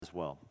as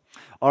well.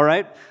 All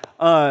right,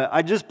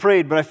 I just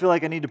prayed, but I feel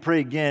like I need to pray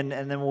again,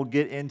 and then we'll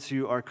get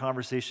into our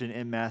conversation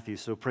in Matthew,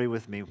 so pray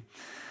with me.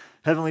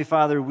 Heavenly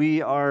Father,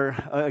 we are,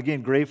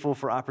 again, grateful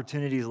for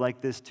opportunities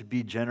like this to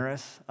be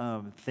generous.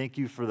 Thank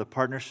you for the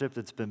partnership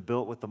that's been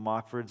built with the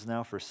Mockfords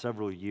now for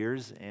several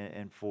years,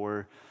 and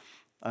for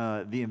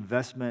the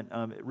investment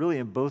really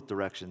in both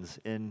directions,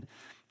 in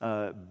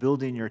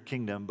building your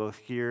kingdom, both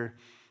here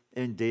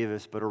in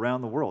Davis, but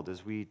around the world,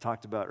 as we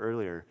talked about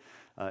earlier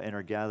in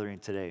our gathering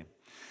today.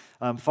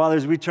 Father,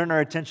 as we turn our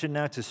attention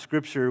now to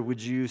Scripture,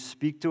 would you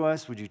speak to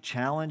us? Would you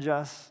challenge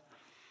us?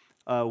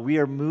 We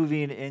are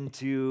moving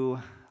into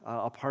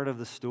a part of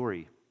the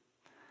story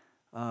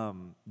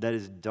that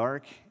is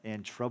dark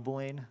and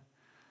troubling.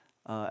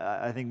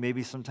 I think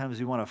maybe sometimes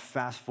we want to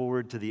fast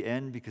forward to the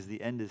end because the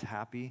end is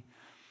happy.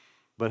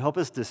 But help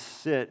us to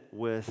sit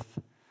with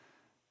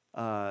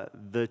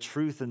the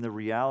truth and the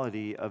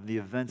reality of the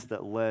events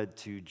that led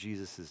to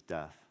Jesus'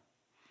 death.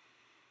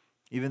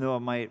 Even though it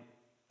might,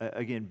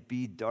 again,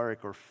 be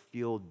dark or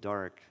feel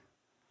dark,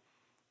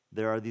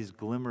 there are these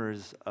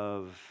glimmers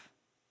of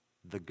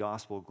the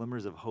gospel,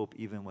 glimmers of hope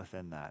even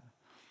within that.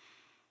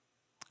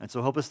 And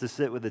so help us to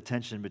sit with the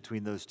tension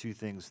between those two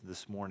things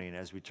this morning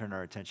as we turn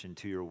our attention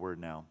to your word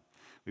now.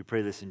 We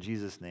pray this in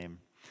Jesus' name.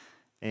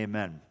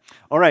 Amen.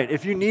 All right,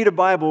 if you need a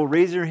Bible,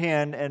 raise your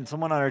hand, and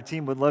someone on our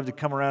team would love to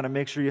come around and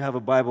make sure you have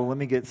a Bible. Let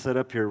me get set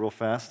up here real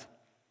fast.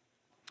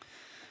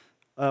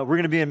 We're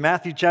going to be in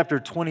Matthew chapter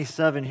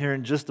 27 here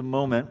in just a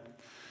moment.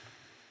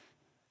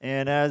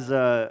 And as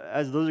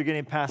those are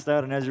getting passed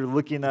out, and as you're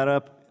looking that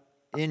up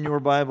in your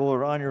Bible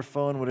or on your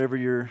phone, whatever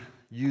you're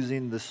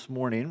using this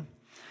morning,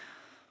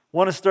 I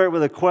want to start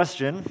with a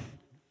question,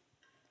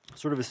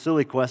 sort of a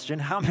silly question.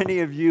 How many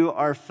of you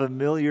are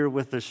familiar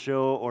with the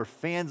show or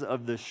fans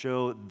of the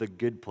show The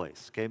Good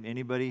Place? Okay,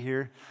 anybody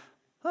here?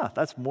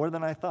 That's more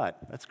than I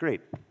thought. That's great.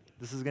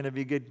 This is going to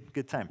be a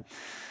good time.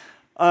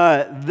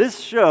 This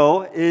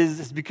show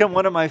has become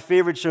one of my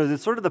favorite shows.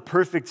 It's sort of the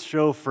perfect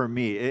show for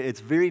me. It's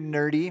very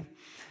nerdy,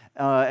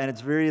 and it's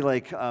very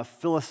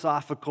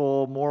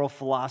philosophical, moral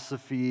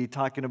philosophy,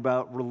 talking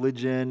about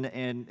religion,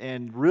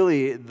 and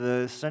really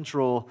the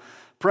central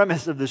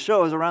premise of the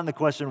show is around the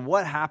question,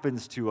 what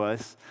happens to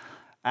us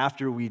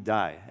after we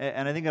die?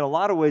 And I think in a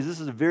lot of ways, this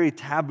is a very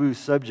taboo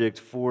subject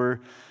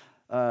for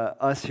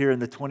us here in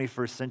the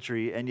 21st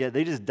century, and yet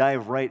they just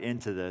dive right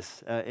into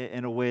this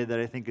in a way that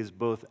I think is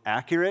both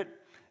accurate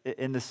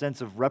in the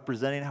sense of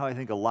representing how I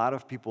think a lot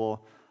of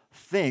people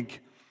think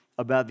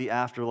about the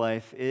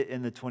afterlife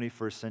in the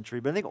 21st century,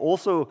 but I think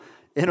also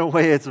in a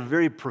way it's a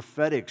very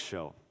prophetic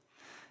show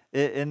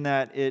in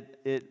that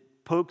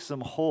it pokes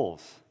some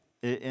holes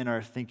in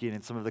our thinking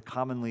and some of the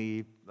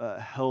commonly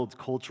held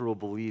cultural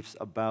beliefs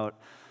about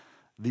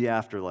the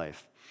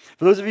afterlife.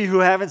 For those of you who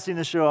haven't seen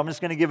the show, I'm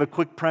just going to give a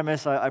quick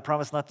premise. I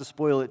promise not to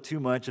spoil it too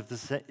much if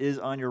this is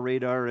on your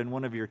radar and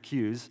one of your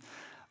cues.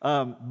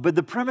 But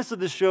the premise of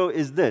the show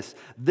is this.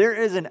 There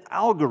is an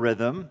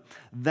algorithm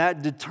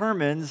that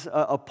determines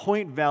a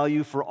point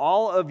value for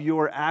all of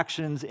your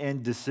actions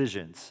and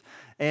decisions.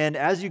 And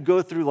as you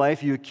go through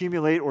life, you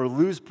accumulate or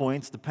lose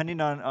points depending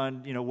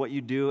on what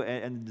you do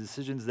and the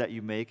decisions that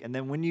you make. And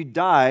then when you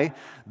die,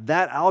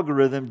 that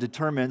algorithm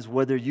determines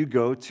whether you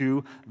go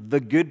to the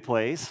good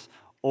place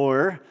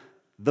or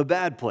the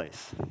bad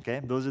place.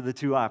 Okay, those are the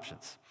two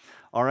options.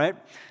 All right.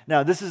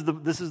 Now this is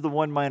the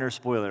one minor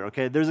spoiler.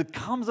 Okay,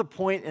 comes a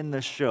point in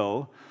the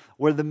show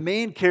where the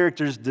main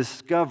characters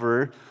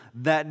discover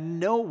that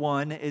no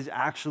one is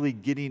actually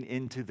getting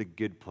into the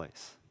good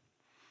place.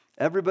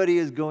 Everybody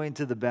is going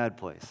to the bad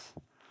place.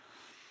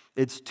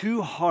 It's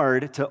too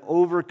hard to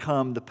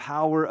overcome the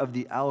power of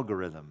the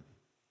algorithm.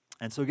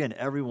 And so again,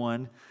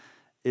 everyone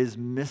is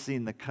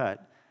missing the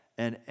cut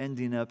and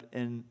ending up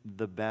in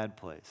the bad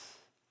place.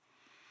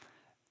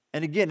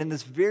 And again, in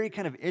this very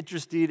kind of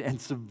interesting and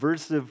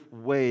subversive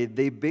way,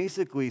 they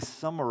basically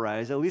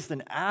summarize at least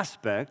an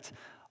aspect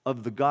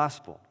of the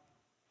gospel,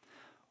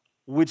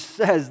 which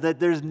says that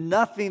there's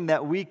nothing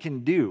that we can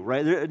do,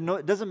 right?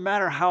 It doesn't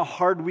matter how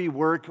hard we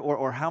work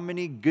or how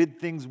many good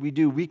things we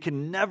do. We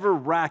can never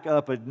rack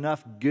up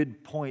enough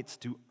good points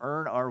to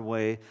earn our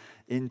way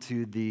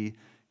into the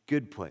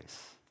good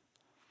place.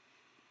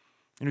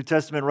 The New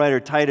Testament writer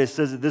Titus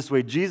says it this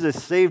way: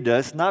 Jesus saved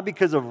us not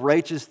because of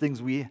righteous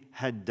things we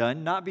had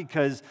done, not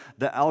because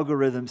the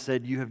algorithm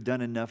said you have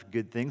done enough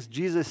good things.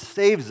 Jesus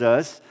saves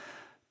us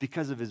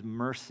because of his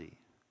mercy.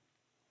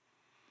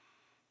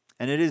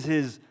 And it is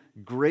his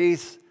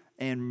grace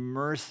and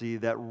mercy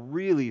that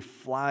really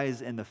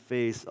flies in the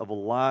face of a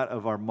lot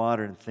of our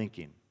modern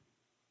thinking.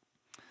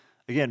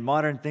 Again,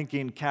 modern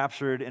thinking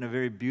captured in a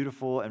very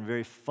beautiful and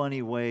very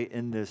funny way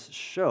in this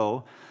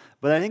show.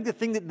 But I think the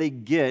thing that they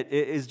get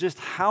is just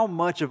how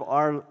much of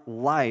our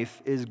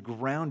life is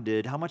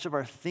grounded, how much of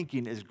our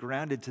thinking is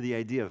grounded to the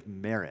idea of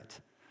merit.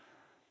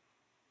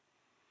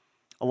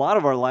 A lot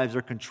of our lives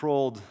are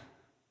controlled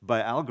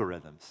by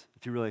algorithms,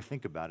 if you really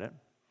think about it.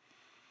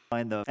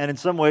 And in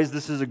some ways,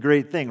 this is a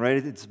great thing, right?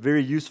 It's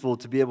very useful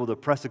to be able to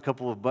press a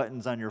couple of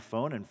buttons on your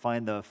phone and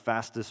find the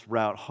fastest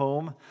route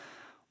home,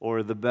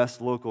 or the best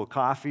local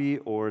coffee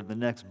or the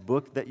next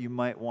book that you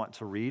might want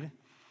to read.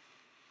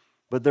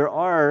 But there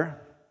are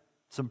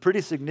some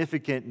pretty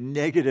significant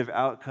negative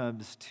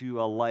outcomes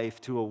to a life,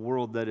 to a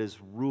world that is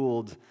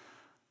ruled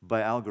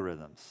by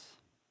algorithms.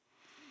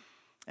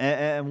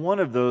 And one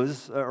of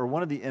those, or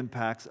one of the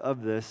impacts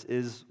of this,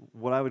 is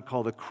what I would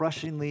call the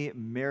crushingly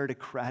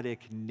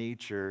meritocratic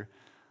nature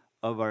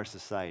of our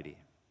society.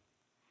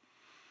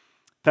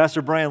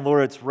 Pastor Brian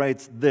Loritz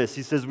writes this.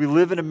 He says, "We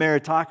live in a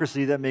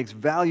meritocracy that makes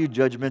value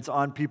judgments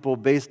on people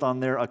based on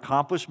their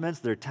accomplishments,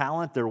 their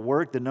talent, their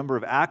work, the number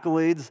of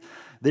accolades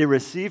they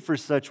receive for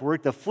such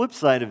work. The flip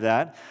side of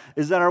that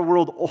is that our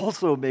world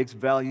also makes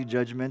value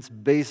judgments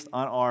based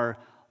on our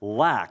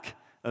lack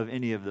of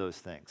any of those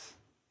things."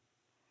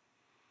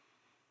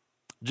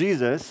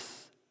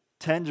 Jesus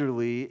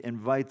tenderly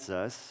invites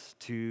us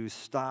to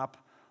stop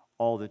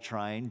all the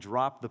trying,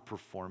 drop the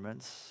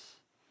performance,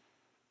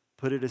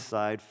 put it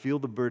aside, feel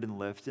the burden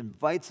lift,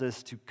 invites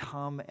us to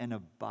come and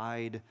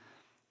abide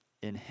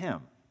in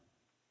Him.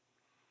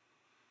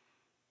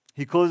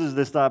 He closes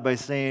this thought by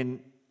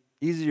saying,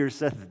 easier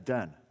said than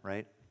done,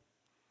 right?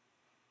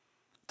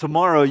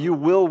 Tomorrow you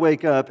will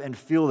wake up and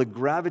feel the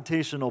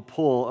gravitational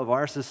pull of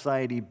our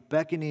society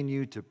beckoning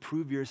you to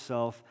prove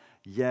yourself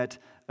yet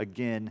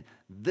again.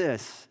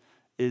 This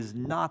is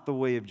not the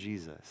way of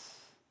Jesus.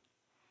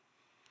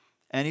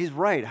 And he's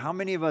right. How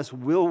many of us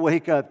will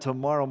wake up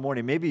tomorrow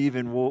morning? Maybe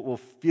even we'll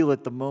feel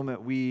it the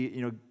moment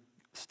we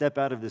step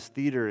out of this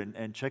theater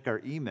and check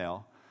our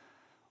email.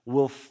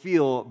 We'll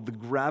feel the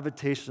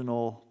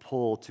gravitational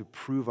pull to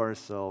prove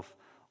ourselves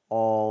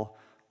all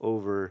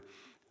over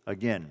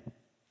again.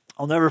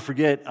 I'll never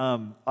forget,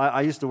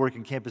 I used to work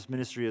in campus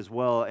ministry as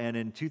well, and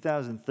in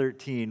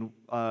 2013,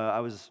 I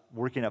was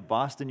working at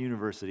Boston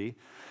University,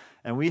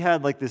 and we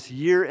had like this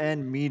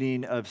year-end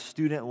meeting of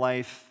student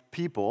life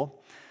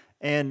people.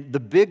 And the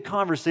big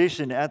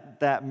conversation at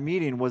that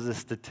meeting was a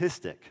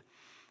statistic.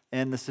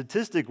 And the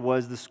statistic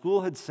was the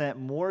school had sent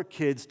more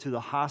kids to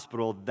the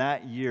hospital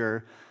that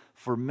year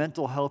for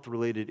mental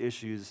health-related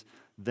issues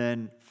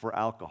than for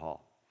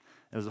alcohol.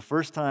 It was the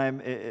first time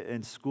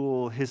in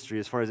school history,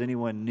 as far as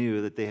anyone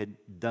knew, that they had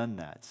done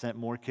that, sent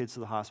more kids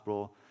to the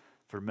hospital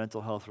for mental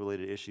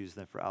health-related issues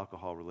than for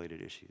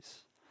alcohol-related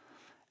issues.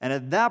 And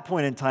at that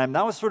point in time,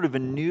 that was sort of a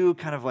new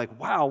kind of like,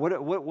 wow,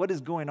 what is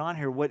going on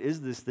here? What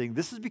is this thing?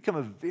 This has become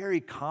a very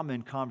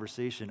common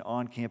conversation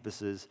on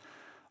campuses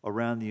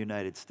around the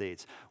United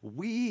States.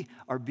 We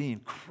are being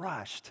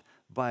crushed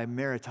by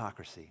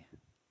meritocracy.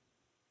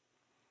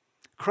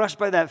 Crushed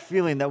by that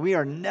feeling that we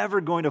are never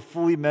going to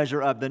fully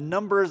measure up. The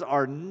numbers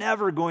are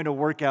never going to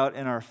work out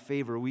in our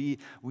favor. We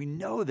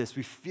know this.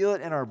 We feel it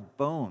in our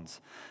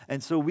bones.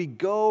 And so we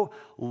go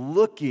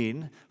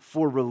looking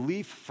for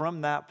relief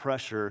from that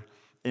pressure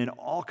in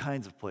all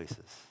kinds of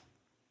places.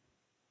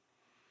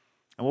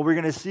 And what we're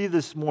going to see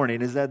this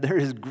morning is that there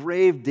is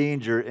grave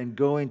danger in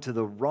going to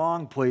the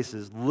wrong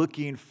places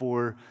looking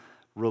for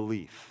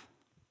relief,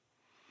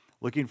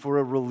 looking for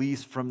a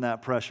release from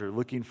that pressure,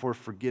 looking for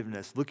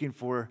forgiveness, looking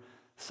for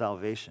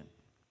salvation.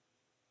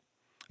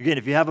 Again,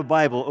 if you have a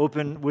Bible,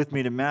 open with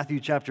me to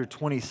Matthew chapter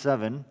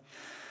 27.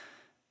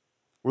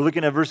 We're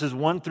looking at verses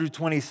 1 through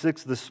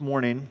 26 this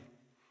morning.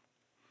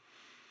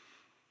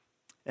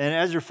 And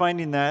as you're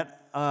finding that,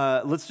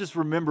 let's just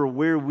remember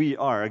where we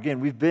are. Again,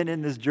 we've been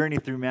in this journey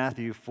through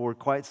Matthew for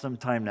quite some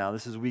time now.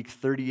 This is week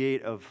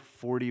 38 of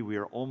 40. We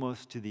are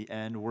almost to the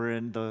end. We're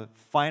in the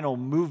final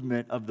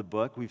movement of the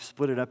book. We've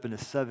split it up into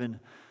 7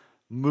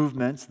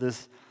 movements.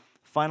 This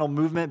final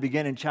movement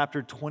began in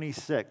chapter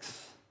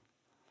 26,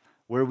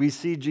 where we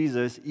see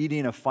Jesus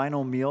eating a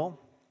final meal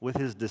with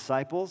his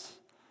disciples.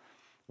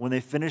 When they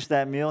finish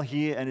that meal,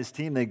 he and his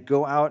team, they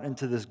go out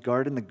into this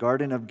garden, the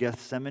Garden of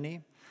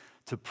Gethsemane,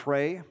 to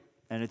pray.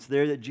 And it's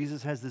there that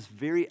Jesus has this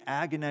very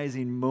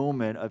agonizing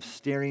moment of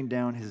staring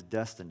down his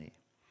destiny.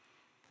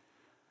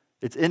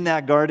 It's in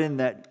that garden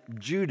that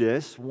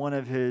Judas, one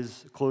of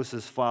his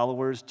closest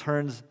followers,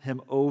 turns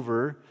him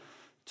over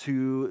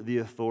to the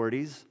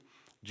authorities.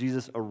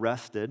 Jesus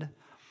arrested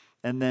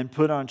and then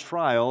put on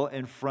trial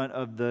in front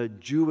of the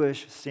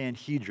Jewish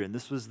Sanhedrin.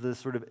 This was the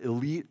sort of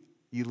elite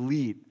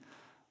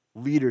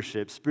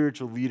leadership,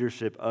 spiritual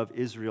leadership of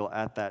Israel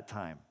at that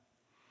time.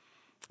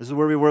 This is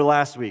where we were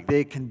last week.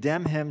 They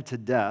condemn him to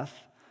death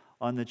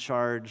on the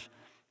charge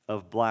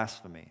of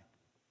blasphemy.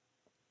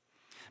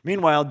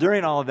 Meanwhile,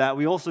 during all of that,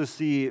 we also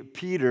see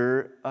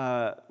Peter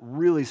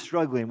really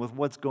struggling with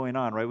what's going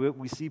on, right?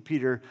 We see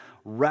Peter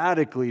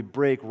radically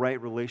break right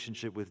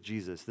relationship with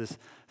Jesus, this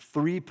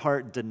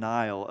 3-part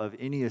denial of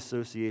any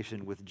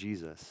association with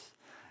Jesus.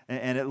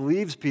 And it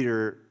leaves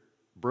Peter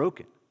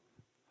broken,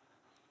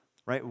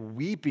 right?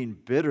 Weeping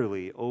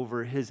bitterly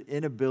over his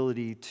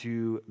inability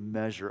to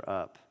measure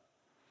up.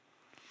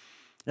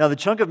 Now, the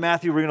chunk of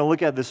Matthew we're going to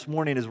look at this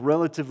morning is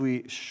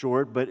relatively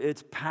short, but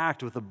it's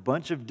packed with a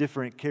bunch of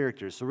different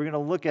characters. So we're going to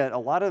look at a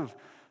lot of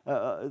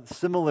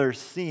similar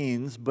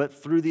scenes, but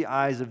through the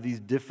eyes of these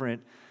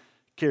different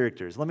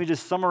characters. Let me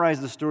just summarize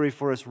the story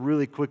for us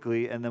really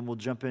quickly, and then we'll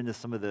jump into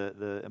some of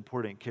the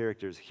important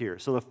characters here.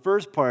 So the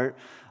first part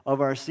of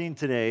our scene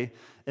today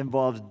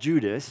involves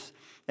Judas,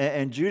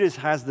 and Judas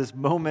has this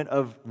moment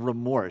of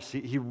remorse.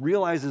 He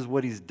realizes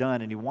what he's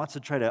done, and he wants to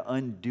try to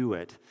undo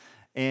it.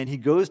 And he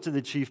goes to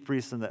the chief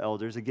priests and the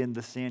elders, again,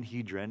 the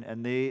Sanhedrin,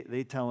 and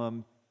they tell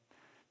him,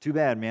 too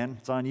bad, man,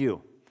 it's on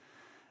you.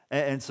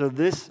 And so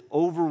this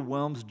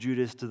overwhelms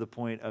Judas to the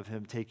point of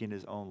him taking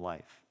his own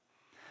life.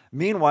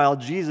 Meanwhile,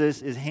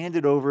 Jesus is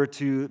handed over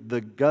to the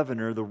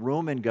governor, the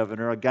Roman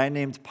governor, a guy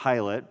named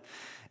Pilate,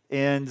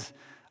 and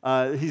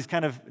he's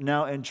kind of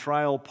now in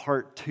trial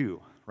part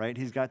 2, right?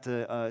 He's got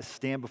to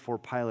stand before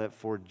Pilate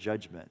for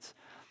judgment.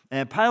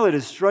 And Pilate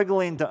is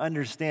struggling to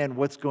understand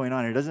what's going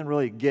on. He doesn't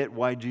really get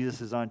why Jesus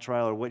is on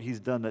trial or what he's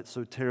done that's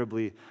so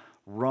terribly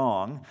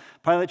wrong.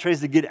 Pilate tries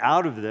to get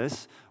out of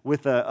this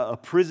with a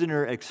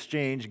prisoner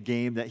exchange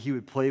game that he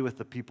would play with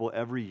the people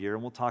every year,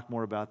 and we'll talk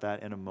more about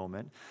that in a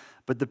moment.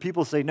 But the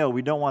people say, no,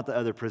 we don't want the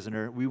other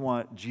prisoner. We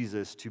want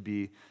Jesus to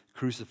be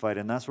crucified,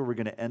 and that's where we're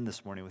going to end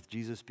this morning, with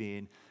Jesus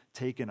being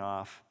taken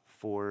off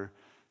for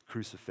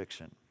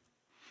crucifixion.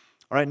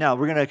 All right, now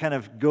we're going to kind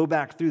of go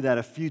back through that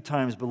a few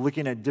times, but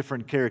looking at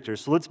different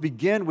characters. So let's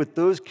begin with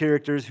those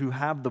characters who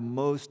have the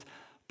most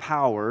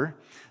power.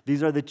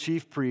 These are the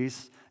chief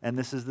priests, and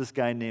this is this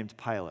guy named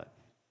Pilate.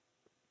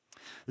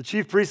 The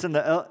chief priests and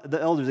the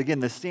elders, again,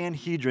 the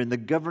Sanhedrin,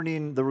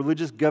 the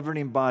religious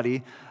governing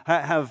body,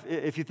 have,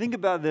 if you think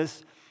about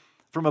this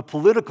from a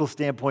political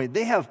standpoint,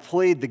 they have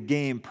played the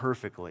game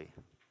perfectly.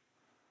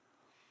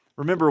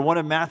 Remember, one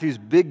of Matthew's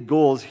big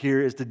goals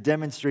here is to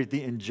demonstrate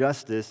the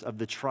injustice of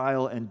the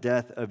trial and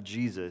death of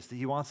Jesus.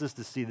 He wants us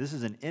to see this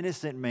is an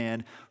innocent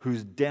man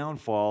whose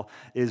downfall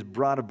is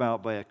brought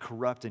about by a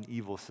corrupt and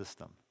evil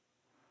system.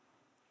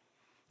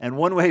 And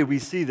one way we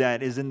see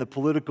that is in the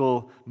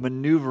political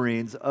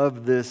maneuverings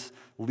of this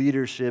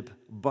leadership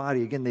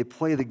body. Again, they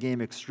play the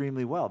game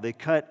extremely well. They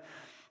cut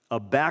a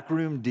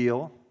backroom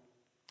deal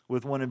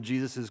with one of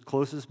Jesus'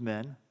 closest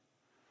men.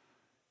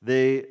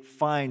 They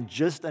find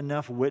just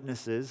enough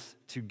witnesses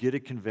to get a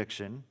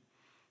conviction.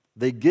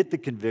 They get the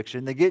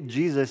conviction. They get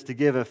Jesus to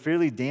give a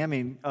fairly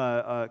damning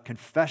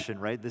confession,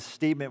 right? This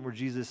statement where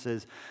Jesus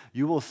says,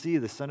 "You will see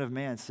the Son of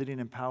Man sitting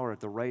in power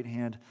at the right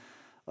hand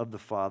of the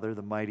Father,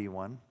 the Mighty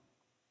One."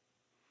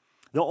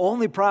 The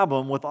only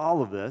problem with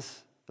all of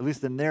this, at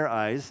least in their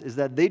eyes, is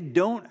that they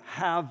don't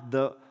have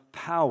the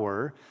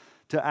power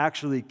to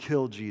actually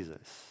kill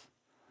Jesus.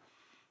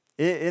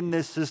 In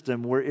this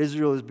system where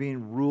Israel is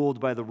being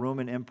ruled by the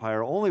Roman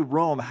Empire, only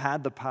Rome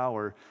had the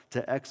power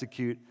to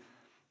execute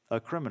a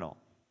criminal.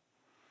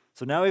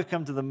 So now we've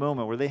come to the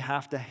moment where they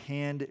have to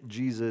hand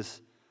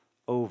Jesus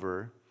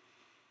over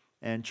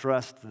and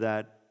trust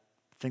that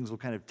things will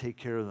kind of take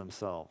care of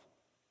themselves.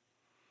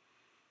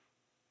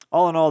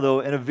 All in all,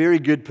 though, in a very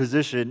good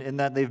position in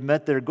that they've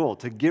met their goal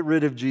to get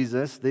rid of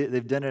Jesus.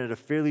 They've done it at a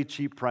fairly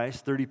cheap price,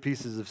 30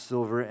 pieces of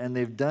silver, and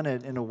they've done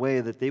it in a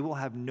way that they will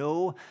have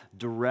no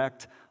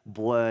direct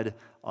blood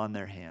on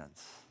their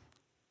hands.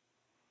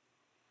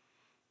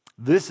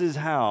 This is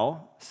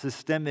how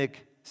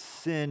systemic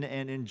sin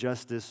and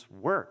injustice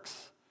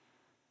works.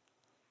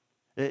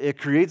 It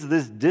creates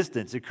this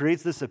distance. It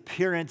creates this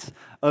appearance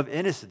of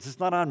innocence.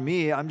 It's not on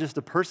me, I'm just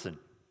a person.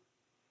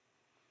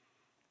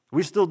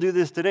 We still do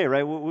this today,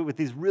 right? With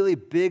these really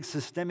big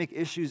systemic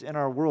issues in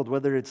our world,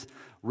 whether it's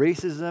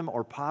racism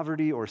or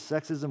poverty or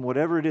sexism,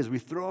 whatever it is, we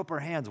throw up our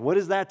hands. What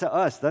is that to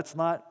us? That's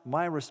not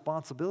my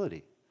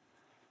responsibility.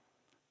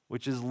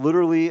 Which is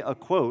literally a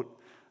quote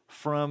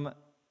from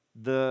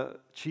the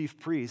chief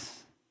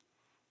priests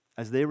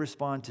as they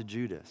respond to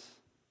Judas.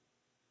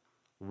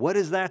 What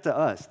is that to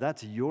us?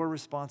 That's your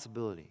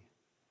responsibility.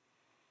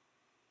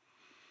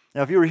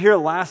 Now, if you were here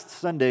last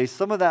Sunday,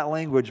 some of that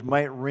language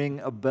might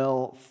ring a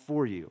bell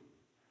for you.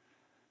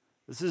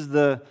 This is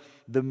the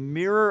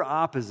mirror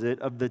opposite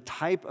of the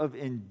type of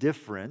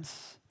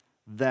indifference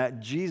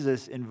that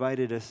Jesus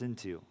invited us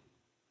into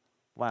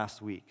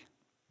last week.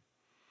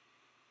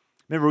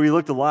 Remember, we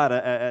looked a lot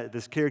at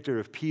this character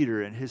of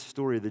Peter and his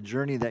story, the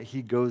journey that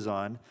he goes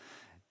on.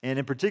 And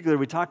in particular,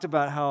 we talked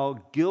about how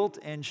guilt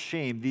and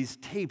shame, these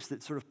tapes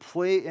that sort of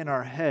play in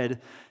our head,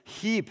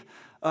 heap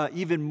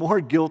even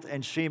more guilt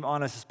and shame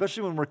on us,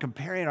 especially when we're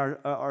comparing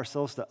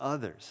ourselves to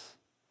others.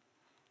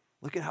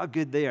 Look at how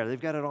good they are.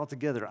 They've got it all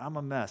together. I'm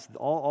a mess.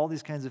 All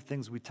these kinds of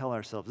things we tell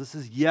ourselves. This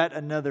is yet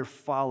another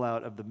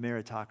fallout of the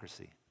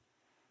meritocracy.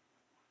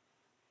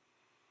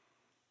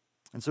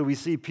 And so we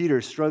see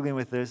Peter struggling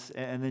with this,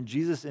 and then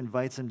Jesus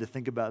invites him to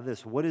think about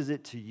this. What is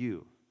it to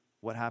you?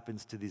 What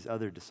happens to these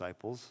other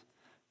disciples?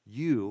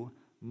 You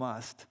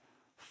must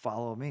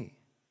follow me.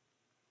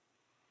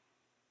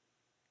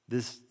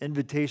 This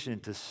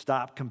invitation to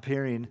stop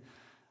comparing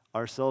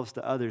ourselves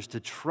to others, to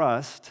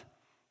trust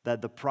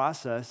that the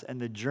process and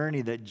the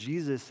journey that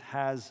Jesus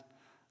has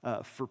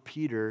for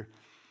Peter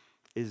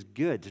is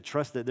good, to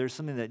trust that there's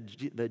something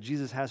that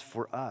Jesus has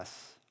for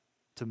us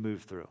to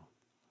move through.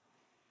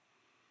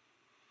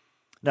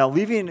 Now,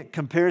 leaving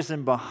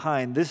comparison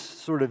behind, this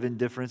sort of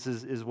indifference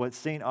is what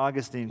St.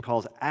 Augustine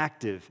calls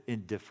active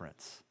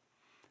indifference.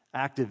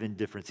 Active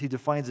indifference. He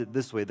defines it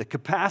this way: the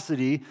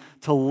capacity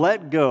to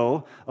let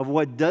go of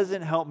what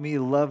doesn't help me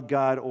love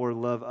God or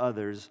love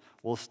others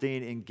while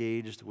staying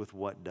engaged with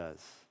what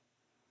does.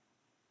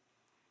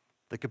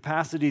 The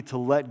capacity to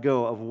let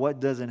go of what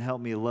doesn't help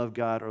me love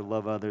God or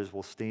love others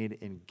while staying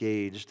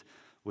engaged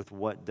with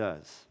what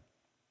does.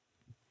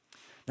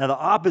 Now, the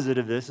opposite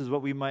of this is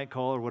what we might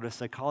call, or what a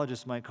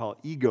psychologist might call,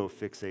 ego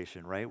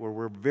fixation, right? Where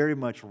we're very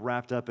much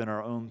wrapped up in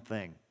our own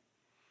thing.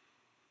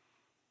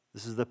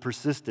 This is the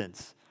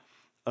persistence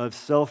of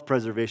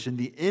self-preservation,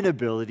 the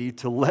inability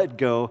to let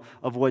go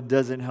of what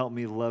doesn't help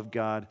me love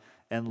God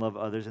and love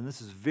others. And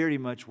this is very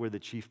much where the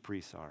chief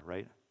priests are,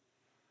 right?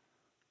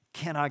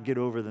 Cannot get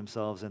over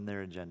themselves and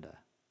their agenda.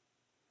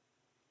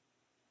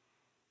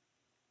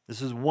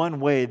 This is one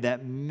way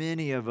that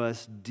many of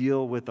us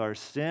deal with our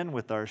sin,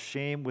 with our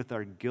shame, with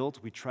our guilt.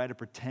 We try to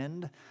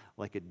pretend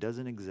like it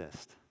doesn't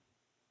exist.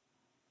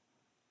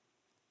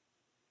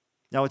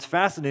 Now, what's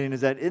fascinating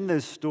is that in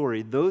this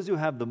story, those who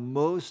have the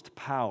most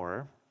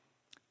power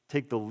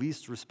take the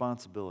least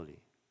responsibility.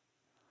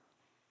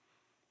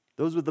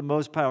 Those with the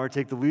most power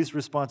take the least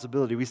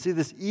responsibility. We see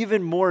this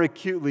even more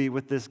acutely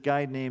with this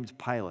guy named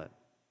Pilate.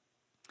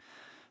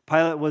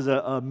 Pilate was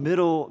a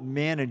middle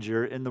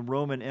manager in the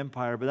Roman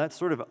Empire, but that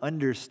sort of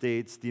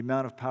understates the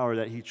amount of power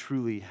that he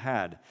truly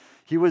had.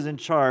 He was in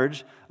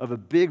charge of a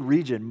big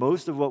region,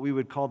 most of what we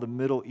would call the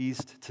Middle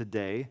East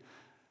today.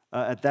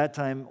 At that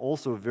time,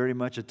 also very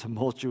much a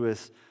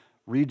tumultuous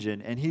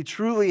region. And he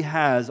truly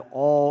has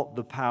all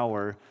the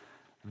power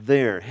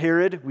there.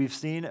 Herod, we've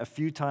seen a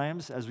few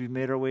times as we've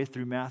made our way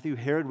through Matthew.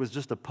 Herod was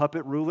just a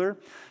puppet ruler,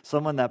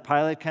 someone that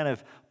Pilate kind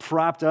of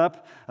propped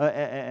up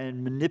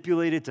and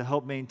manipulated to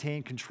help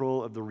maintain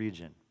control of the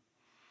region.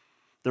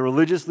 The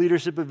religious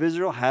leadership of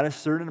Israel had a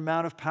certain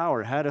amount of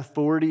power, had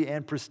authority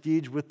and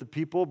prestige with the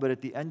people, but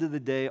at the end of the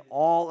day,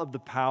 all of the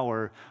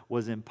power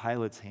was in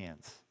Pilate's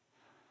hands.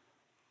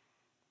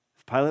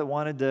 If Pilate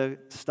wanted to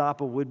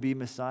stop a would-be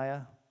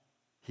Messiah,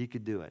 he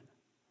could do it.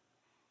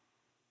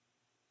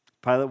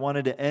 Pilate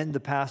wanted to end the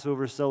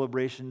Passover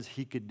celebrations,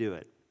 he could do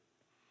it.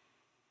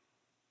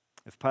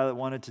 If Pilate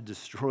wanted to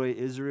destroy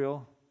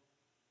Israel,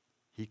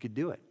 he could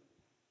do it.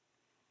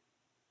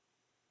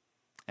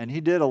 And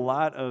he did a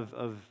lot of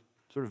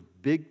sort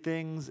of big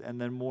things and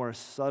then more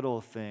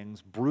subtle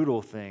things,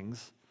 brutal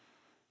things,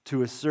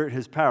 to assert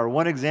his power.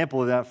 One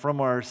example of that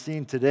from our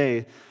scene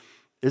today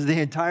is the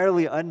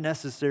entirely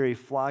unnecessary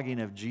flogging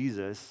of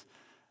Jesus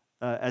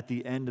at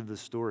the end of the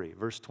story,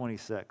 verse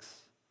 26.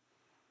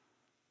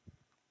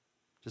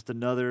 Just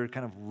another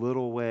kind of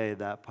little way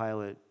that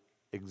Pilate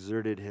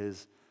exerted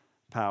his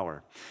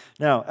power.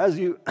 Now, as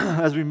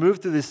we move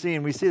through this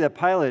scene, we see that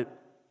Pilate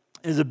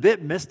is a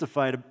bit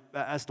mystified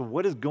as to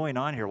what is going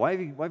on here.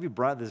 Why have you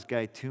brought this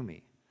guy to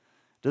me?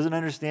 Doesn't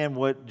understand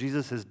what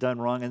Jesus has done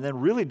wrong, and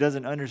then really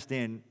doesn't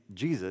understand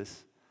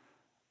Jesus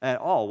at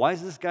all. Why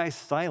is this guy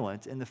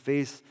silent in the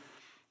face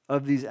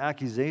of these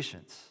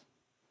accusations?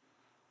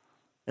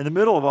 In the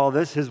middle of all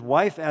this, his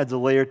wife adds a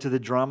layer to the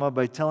drama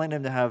by telling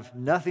him to have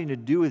nothing to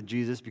do with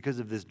Jesus because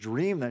of this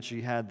dream that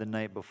she had the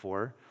night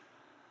before.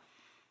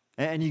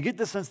 And you get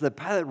the sense that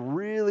Pilate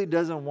really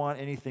doesn't want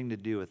anything to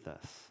do with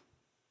this.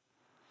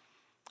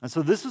 And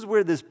so this is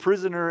where this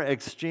prisoner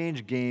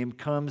exchange game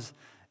comes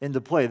into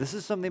play. This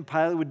is something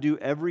Pilate would do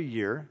every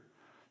year,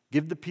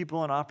 give the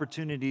people an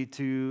opportunity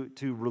to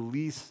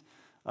release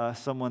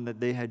someone that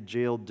they had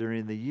jailed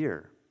during the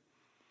year.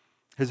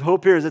 His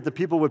hope here is that the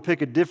people would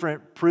pick a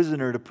different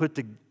prisoner to put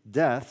to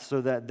death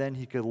so that then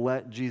he could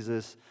let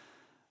Jesus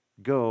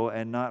go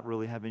and not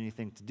really have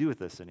anything to do with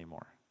this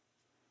anymore.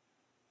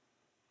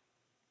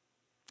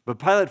 But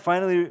Pilate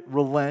finally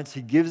relents.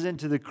 He gives in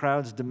to the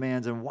crowd's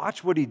demands, and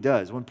watch what he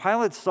does. When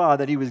Pilate saw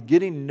that he was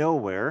getting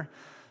nowhere,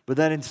 but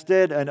that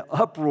instead an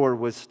uproar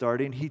was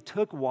starting, he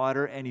took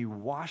water and he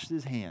washed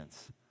his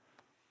hands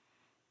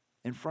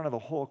in front of the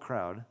whole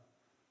crowd.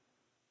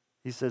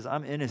 He says,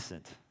 "I'm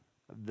innocent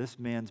of this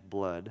man's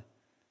blood."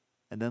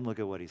 And then look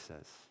at what he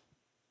says.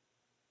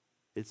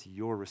 It's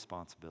your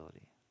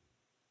responsibility.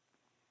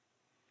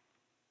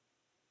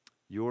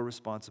 Your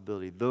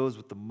responsibility. Those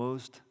with the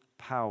most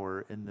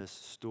power in this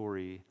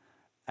story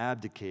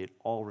abdicate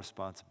all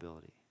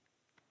responsibility.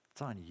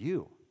 It's on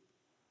you.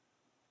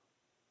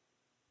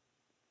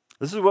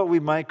 This is what we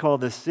might call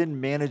the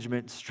sin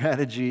management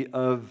strategy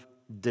of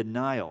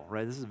denial,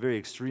 right? This is a very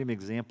extreme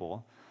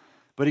example.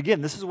 But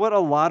again, this is what a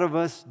lot of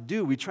us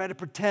do. We try to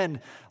pretend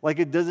like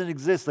it doesn't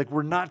exist, like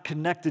we're not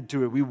connected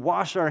to it. We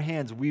wash our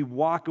hands, we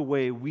walk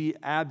away, we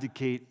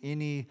abdicate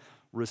any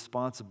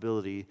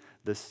responsibility,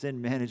 the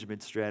sin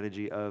management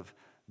strategy of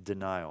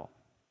denial.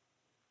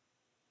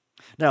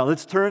 Now,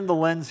 let's turn the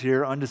lens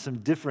here onto some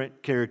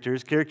different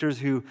characters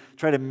who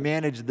try to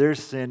manage their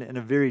sin in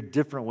a very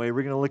different way.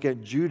 We're going to look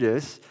at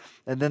Judas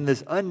and then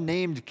this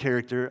unnamed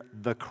character,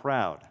 the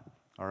crowd,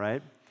 all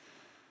right?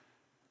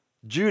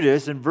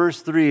 Judas, in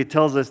verse 3, it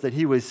tells us that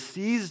he was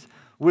seized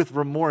with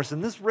remorse.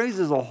 And this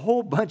raises a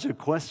whole bunch of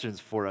questions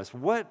for us.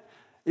 What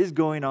is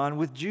going on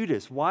with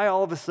Judas? Why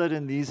all of a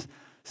sudden these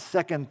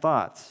second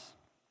thoughts?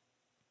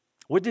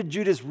 What did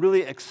Judas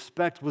really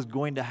expect was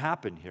going to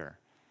happen here?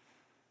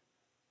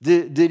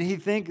 Did he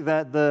think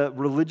that the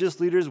religious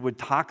leaders would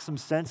talk some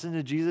sense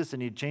into Jesus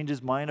and he'd change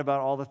his mind about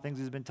all the things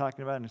he's been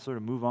talking about and sort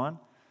of move on?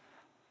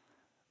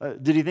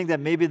 Did he think that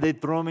maybe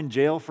they'd throw him in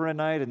jail for a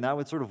night and that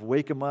would sort of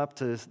wake him up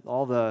to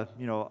all the,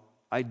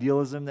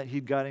 idealism that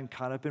he'd gotten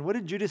caught up in? What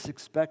did Judas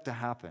expect to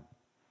happen?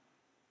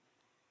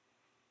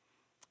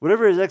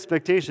 Whatever his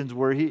expectations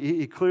were,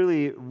 he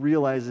clearly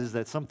realizes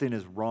that something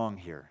is wrong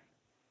here.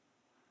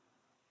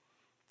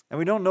 And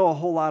we don't know a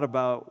whole lot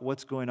about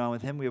what's going on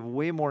with him. We have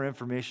way more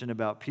information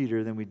about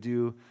Peter than we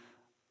do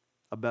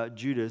about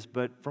Judas.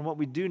 But from what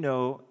we do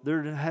know,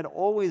 there had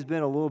always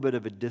been a little bit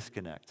of a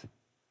disconnect.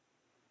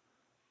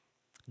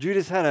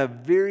 Judas had a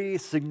very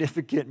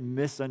significant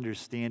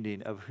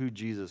misunderstanding of who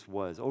Jesus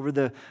was, over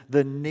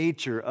the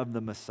nature of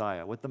the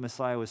Messiah, what the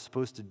Messiah was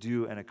supposed to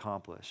do and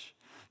accomplish.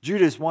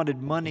 Judas wanted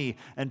money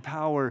and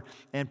power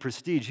and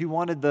prestige. He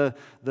wanted the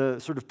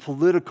sort of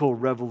political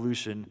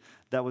revolution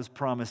that was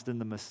promised in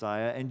the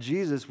Messiah. And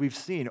Jesus, we've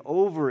seen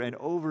over and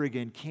over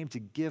again, came to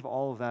give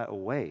all of that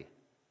away.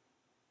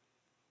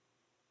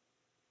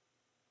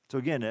 So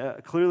again,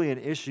 clearly an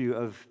issue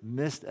of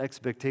missed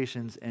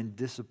expectations and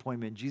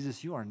disappointment.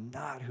 Jesus, you are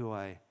not who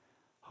I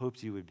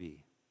hoped you would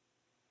be.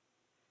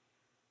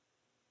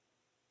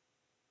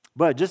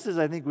 But just as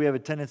I think we have a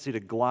tendency to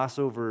gloss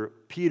over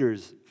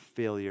Peter's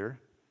failure,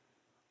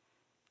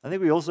 I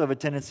think we also have a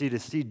tendency to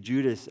see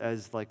Judas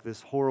as like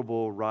this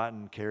horrible,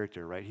 rotten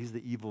character, right? He's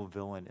the evil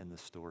villain in the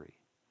story.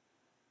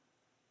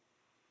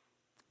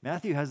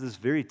 Matthew has this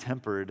very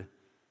tempered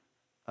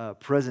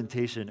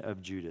presentation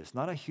of Judas.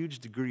 Not a huge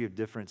degree of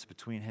difference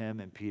between him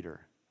and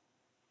Peter.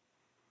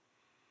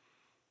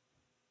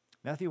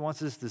 Matthew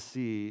wants us to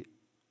see,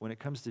 when it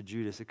comes to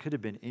Judas, it could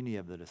have been any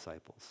of the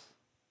disciples.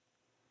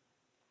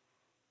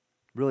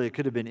 Really, it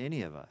could have been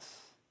any of us.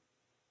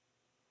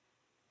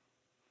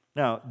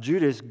 Now,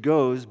 Judas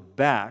goes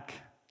back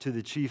to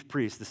the chief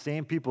priests, the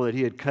same people that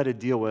he had cut a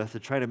deal with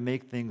to try to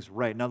make things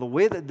right. Now, the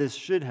way that this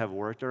should have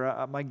worked,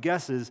 or my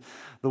guess is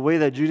the way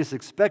that Judas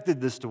expected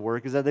this to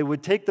work, is that they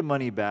would take the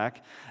money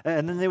back,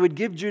 and then they would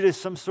give Judas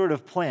some sort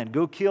of plan.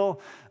 Go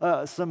kill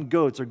some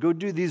goats, or go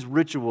do these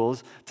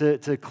rituals to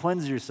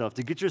cleanse yourself,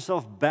 to get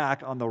yourself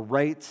back on the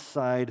right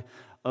side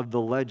of the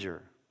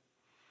ledger.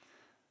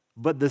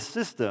 But the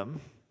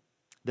system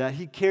that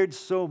he cared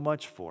so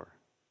much for,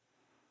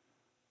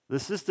 the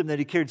system that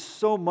he cared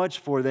so much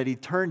for that he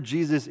turned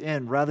Jesus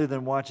in rather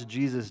than watch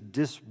Jesus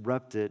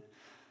disrupt it,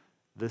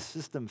 the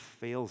system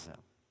fails him.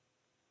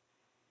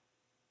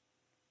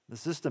 The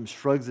system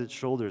shrugs its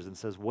shoulders and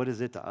says, what is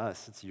it to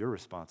us? It's your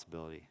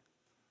responsibility.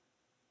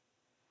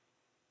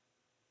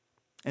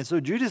 And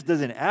so Judas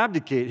doesn't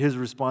abdicate his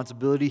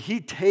responsibility. He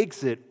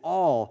takes it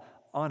all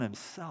on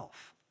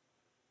himself.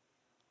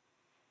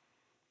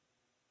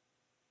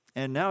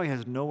 And now he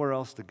has nowhere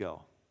else to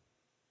go.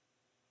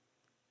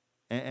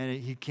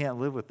 And he can't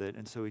live with it,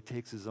 and so he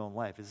takes his own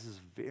life. This is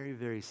a very,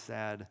 very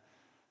sad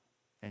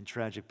and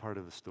tragic part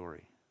of the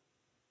story.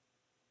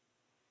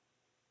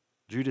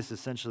 Judas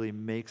essentially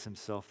makes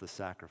himself the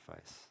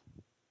sacrifice,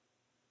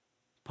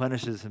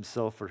 punishes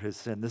himself for his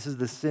sin. This is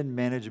the sin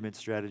management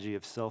strategy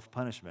of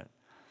self-punishment.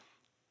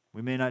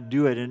 We may not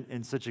do it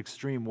in such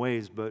extreme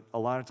ways, but a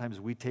lot of times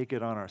we take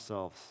it on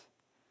ourselves.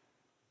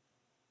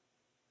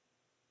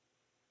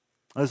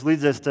 This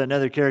leads us to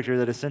another character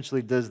that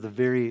essentially does the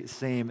very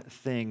same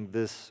thing,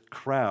 this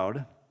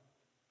crowd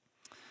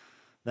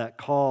that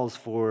calls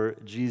for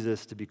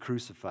Jesus to be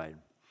crucified.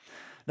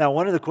 Now,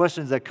 one of the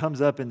questions that comes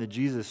up in the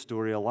Jesus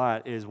story a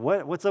lot is,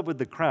 what's up with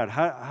the crowd?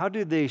 How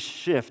do they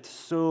shift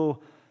so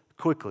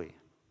quickly?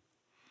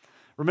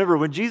 Remember,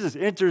 when Jesus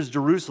enters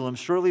Jerusalem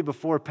shortly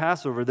before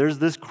Passover, there's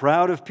this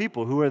crowd of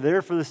people who are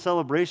there for the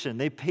celebration.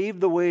 They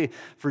pave the way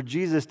for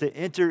Jesus to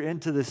enter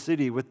into the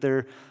city with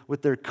their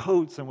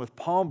coats and with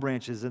palm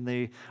branches, and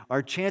they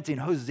are chanting,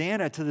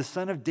 Hosanna to the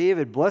Son of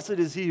David. Blessed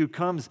is he who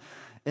comes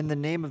in the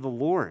name of the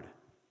Lord.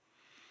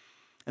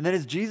 And then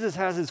as Jesus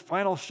has his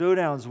final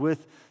showdowns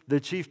with the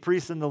chief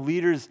priests and the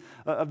leaders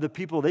of the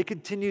people, they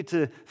continue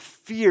to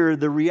fear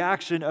the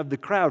reaction of the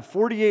crowd.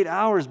 48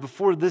 hours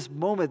before this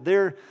moment,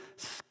 they're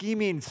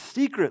scheming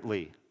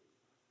secretly.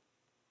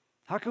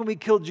 How can we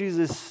kill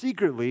Jesus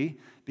secretly?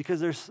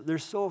 Because they're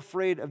so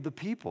afraid of the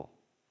people.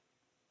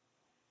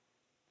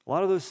 A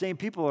lot of those same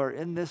people are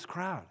in this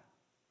crowd.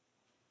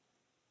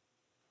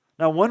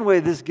 Now, one way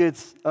this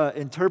gets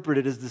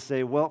interpreted is to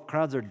say, well,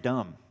 crowds are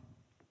dumb,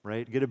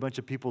 right? Get a bunch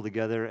of people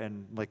together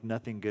and like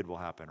nothing good will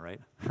happen,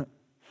 right?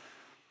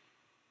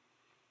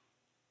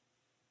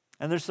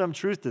 And there's some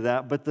truth to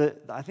that, but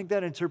I think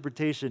that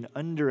interpretation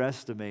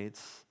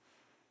underestimates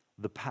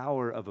the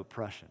power of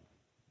oppression.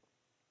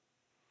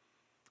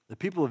 The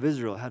people of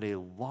Israel had a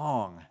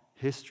long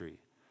history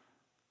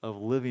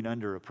of living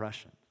under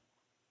oppression.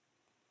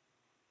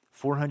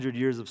 400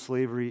 years of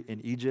slavery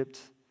in Egypt,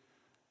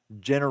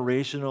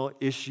 generational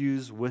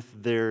issues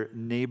with their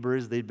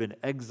neighbors. They'd been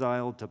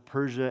exiled to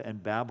Persia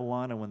and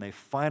Babylon, and when they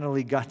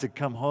finally got to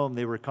come home,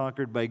 they were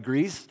conquered by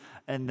Greece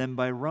and then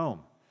by Rome.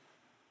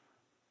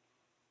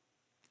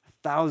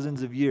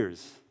 Thousands of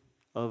years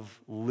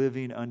of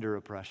living under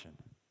oppression.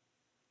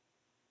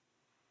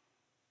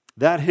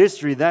 That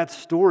history, that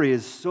story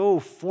is so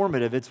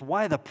formative. It's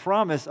why the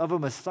promise of a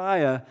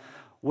Messiah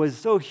was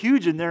so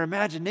huge in their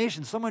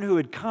imagination. Someone who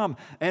would come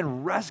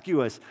and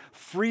rescue us,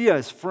 free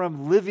us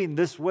from living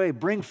this way,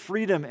 bring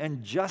freedom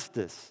and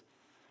justice.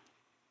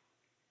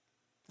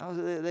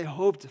 They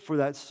hoped for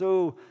that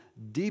so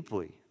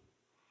deeply.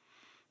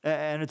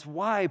 And it's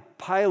why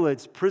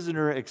Pilate's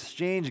prisoner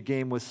exchange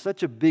game was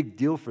such a big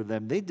deal for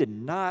them. They did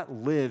not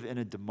live in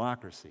a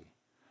democracy.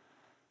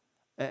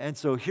 And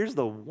so here's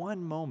the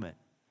one moment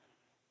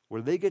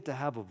where they get to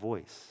have a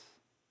voice,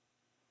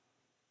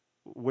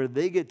 where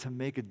they get to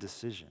make a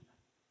decision.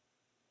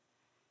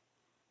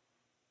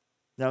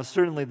 Now,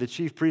 certainly the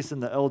chief priests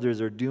and the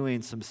elders are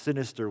doing some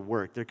sinister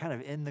work. They're kind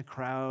of in the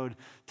crowd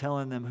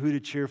telling them who to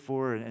cheer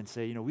for and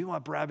say, we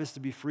want Barabbas to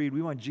be freed.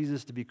 We want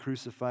Jesus to be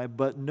crucified.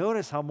 But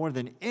notice how more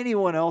than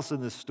anyone else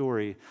in this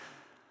story,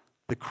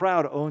 the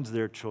crowd owns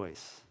their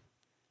choice.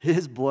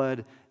 His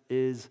blood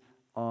is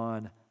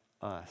on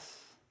us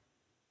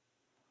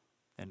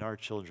and our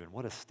children.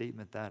 What a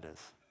statement that is.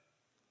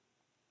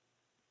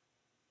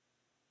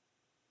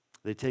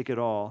 They take it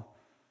all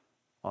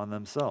on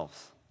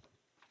themselves.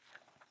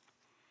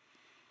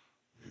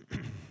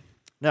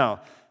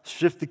 Now,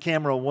 shift the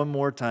camera one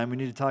more time. We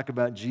need to talk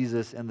about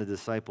Jesus and the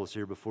disciples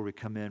here before we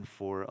come in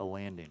for a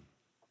landing.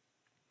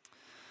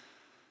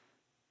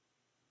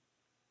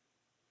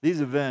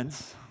 These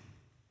events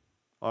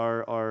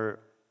are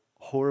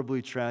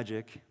horribly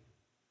tragic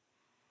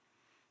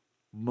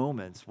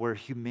moments where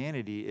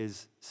humanity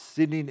is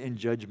sitting in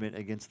judgment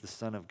against the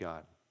Son of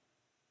God,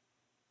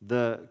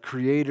 the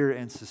creator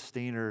and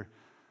sustainer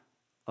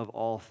of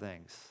all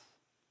things.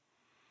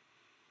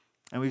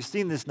 And we've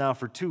seen this now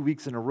for 2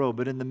 weeks in a row,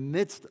 but in the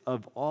midst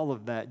of all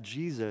of that,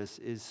 Jesus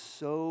is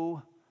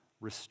so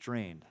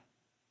restrained.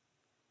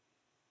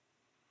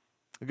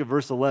 Look at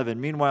verse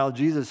 11. Meanwhile,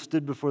 Jesus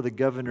stood before the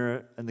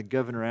governor, and the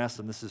governor asked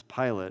him, this is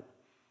Pilate,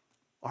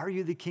 "Are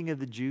you the king of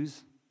the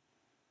Jews?"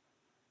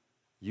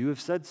 "You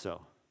have said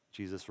so,"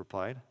 Jesus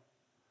replied.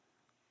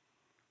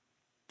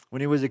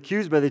 When he was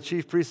accused by the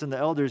chief priests and the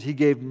elders, he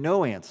gave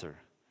no answer.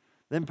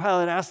 Then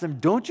Pilate asked him,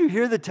 "Don't you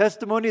hear the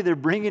testimony they're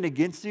bringing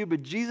against you?"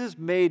 But Jesus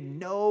made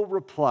no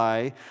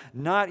reply,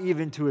 not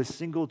even to a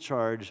single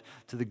charge,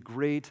 to the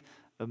great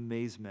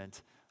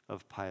amazement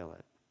of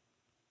Pilate.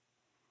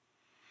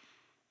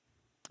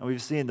 And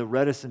we've seen the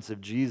reticence of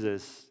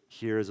Jesus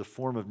here as a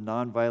form of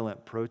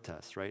nonviolent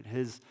protest, right?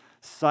 His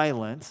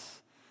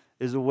silence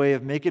is a way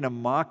of making a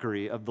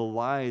mockery of the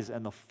lies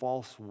and the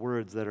false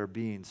words that are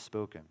being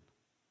spoken.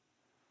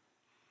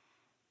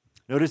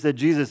 Notice that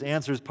Jesus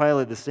answers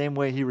Pilate the same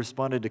way he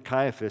responded to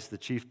Caiaphas, the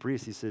chief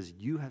priest. He says,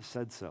 "You have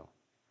said so."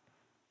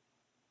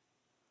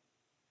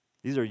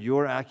 These are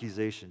your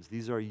accusations.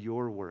 These are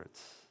your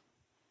words,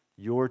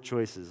 your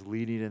choices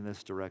leading in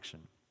this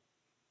direction.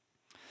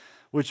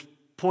 Which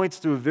points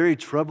to a very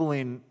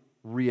troubling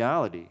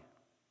reality.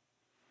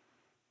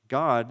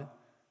 God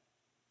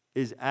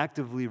is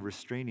actively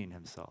restraining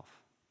himself.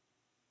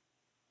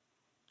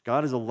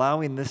 God is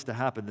allowing this to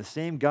happen. The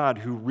same God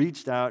who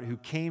reached out, who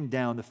came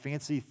down, the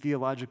fancy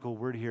theological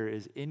word here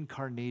is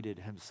incarnated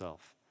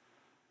himself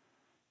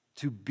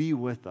to be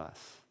with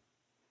us.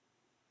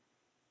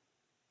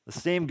 The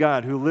same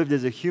God who lived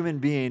as a human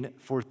being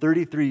for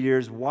 33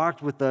 years,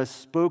 walked with us,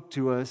 spoke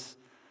to us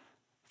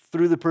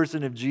through the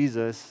person of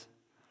Jesus,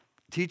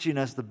 teaching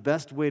us the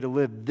best way to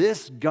live.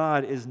 This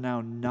God is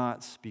now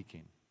not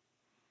speaking.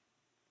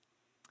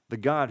 The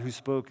God who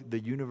spoke the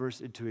universe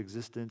into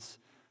existence,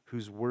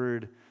 whose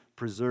word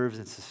preserves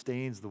and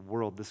sustains the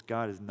world, this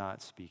God is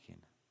not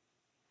speaking.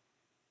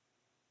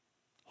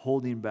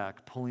 Holding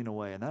back, pulling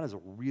away, and that is a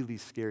really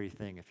scary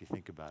thing if you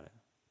think about it.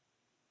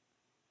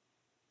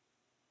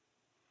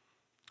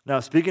 Now,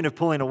 speaking of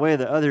pulling away,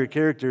 the other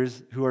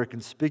characters who are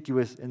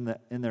conspicuous in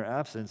their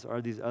absence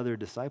are these other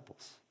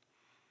disciples.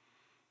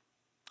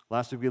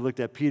 Last week we looked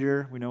at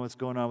Peter. We know what's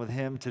going on with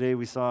him. Today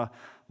we saw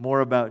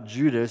more about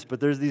Judas, but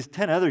there's these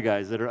 10 other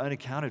guys that are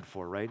unaccounted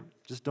for, right?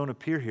 Just don't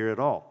appear here at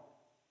all.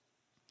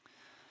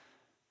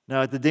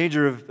 Now, at the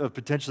danger of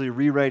potentially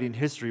rewriting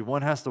history,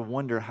 one has to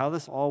wonder how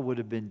this all would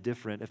have been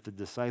different if the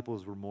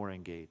disciples were more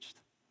engaged.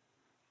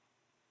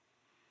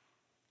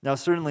 Now,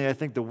 certainly, I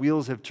think the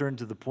wheels have turned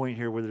to the point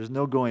here where there's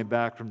no going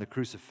back from the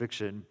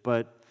crucifixion,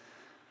 but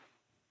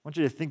I want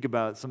you to think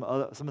about some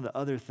of the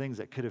other things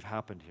that could have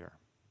happened here.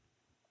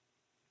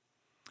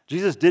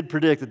 Jesus did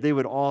predict that they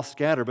would all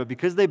scatter, but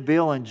because they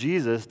bail on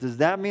Jesus, does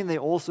that mean they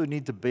also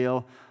need to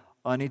bail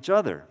on each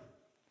other?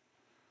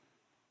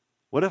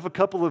 What if a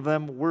couple of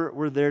them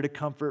were there to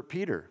comfort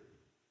Peter?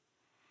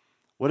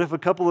 What if a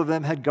couple of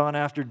them had gone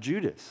after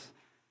Judas?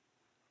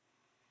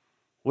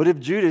 What if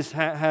Judas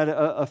had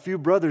a few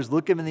brothers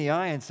look him in the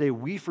eye and say,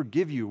 "We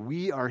forgive you.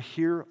 We are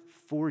here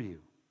for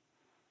you"?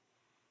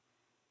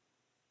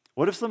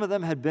 What if some of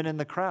them had been in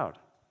the crowd?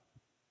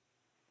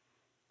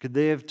 Could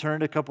they have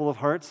turned a couple of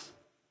hearts?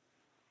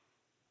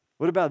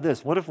 What about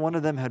this? What if one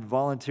of them had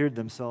volunteered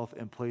themselves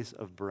in place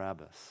of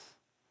Barabbas?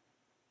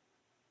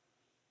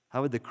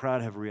 How would the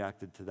crowd have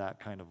reacted to that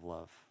kind of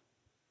love?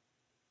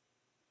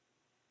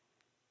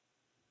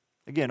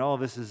 Again, all of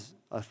this is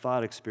a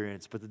thought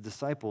experience, but the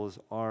disciples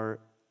are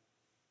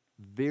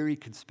very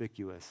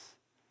conspicuous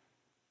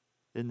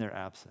in their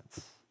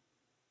absence.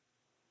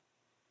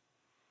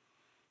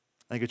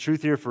 I think a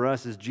truth here for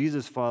us is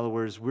Jesus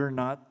followers, we're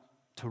not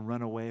to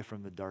run away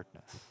from the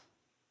darkness.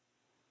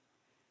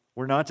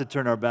 We're not to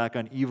turn our back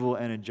on evil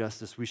and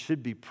injustice. We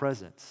should be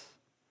present.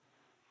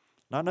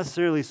 Not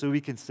necessarily so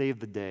we can save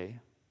the day,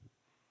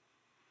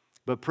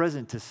 but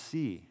present to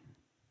see,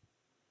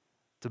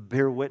 to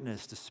bear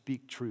witness, to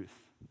speak truth,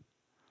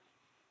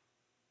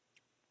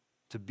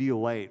 to be a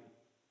light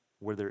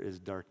where there is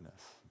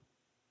darkness.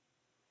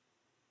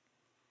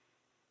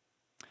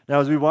 Now,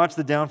 as we watch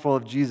the downfall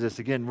of Jesus,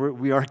 again,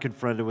 we are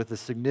confronted with a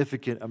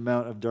significant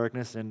amount of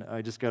darkness, and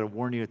I just got to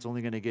warn you, it's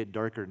only going to get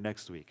darker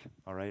next week,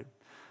 all right?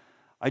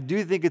 I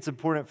do think it's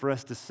important for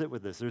us to sit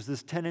with this. There's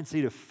this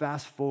tendency to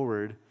fast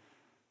forward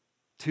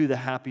to the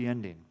happy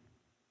ending.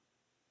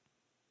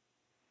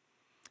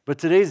 But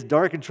today's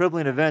dark and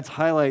troubling events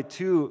highlight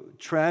two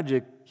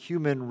tragic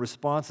human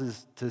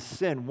responses to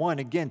sin. One,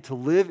 again, to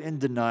live in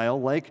denial,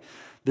 like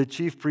the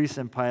chief priests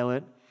and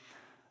Pilate,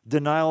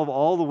 denial of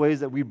all the ways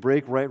that we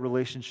break right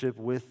relationship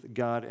with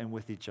God and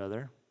with each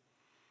other.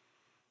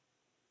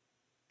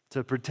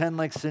 To pretend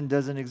like sin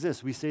doesn't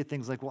exist. We say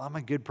things like, well, I'm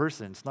a good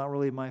person. It's not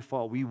really my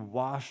fault. We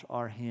wash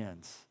our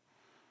hands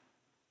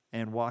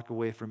and walk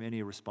away from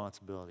any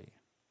responsibility.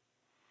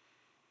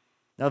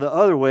 Now, the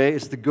other way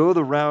is to go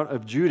the route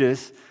of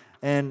Judas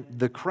and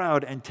the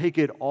crowd and take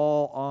it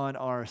all on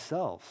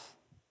ourselves.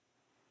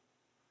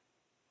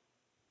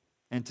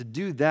 And to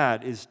do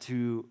that is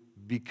to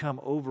become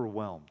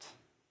overwhelmed.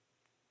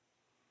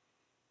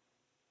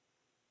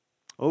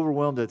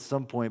 Overwhelmed at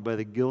some point by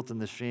the guilt and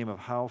the shame of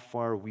how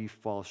far we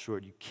fall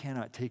short. You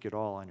cannot take it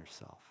all on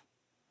yourself.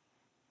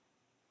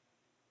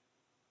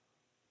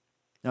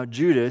 Now,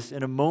 Judas,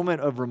 in a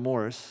moment of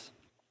remorse,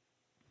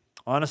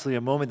 honestly,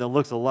 a moment that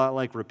looks a lot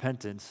like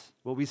repentance,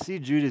 what we see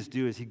Judas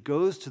do is he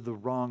goes to the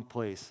wrong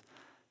place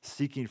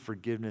seeking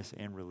forgiveness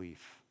and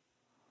relief.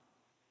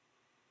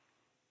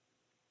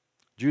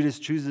 Judas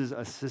chooses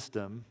a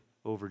system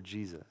over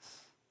Jesus.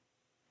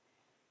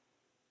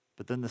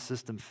 But then the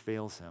system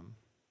fails him,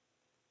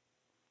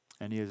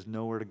 and he has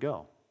nowhere to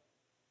go.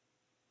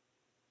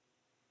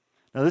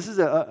 Now, this is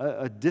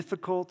a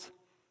difficult,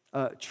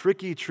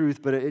 tricky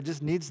truth, but it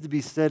just needs to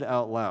be said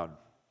out loud.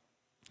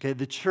 Okay,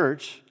 the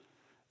church,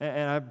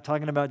 and I'm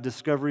talking about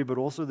Discovery, but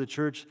also the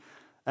church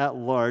at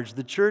large.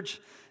 The church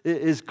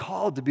is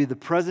called to be the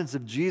presence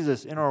of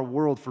Jesus in our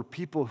world for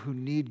people who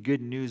need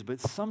good news, but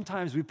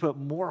sometimes we put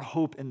more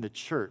hope in the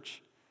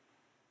church,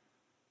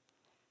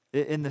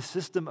 in the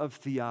system of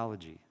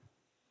theology,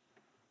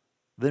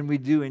 than we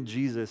do in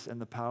Jesus and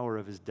the power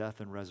of his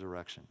death and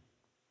resurrection.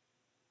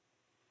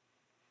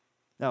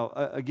 Now,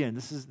 again,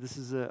 this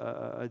is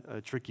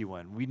a tricky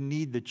one. We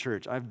need the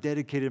church. I've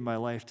dedicated my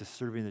life to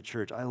serving the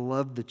church. I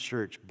love the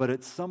church, but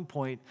at some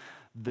point,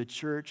 the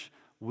church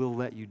will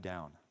let you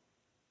down.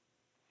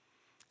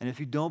 And if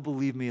you don't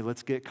believe me,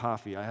 let's get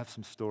coffee. I have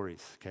some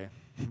stories, okay?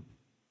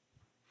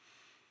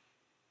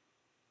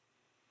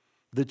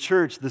 The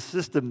church, the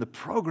system, the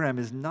program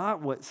is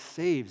not what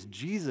saves.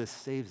 Jesus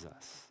saves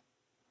us.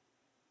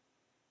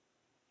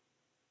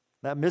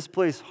 That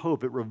misplaced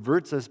hope, it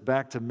reverts us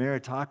back to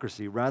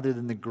meritocracy rather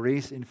than the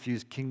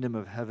grace-infused kingdom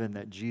of heaven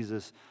that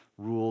Jesus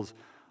rules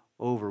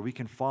over. We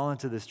can fall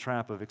into this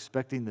trap of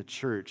expecting the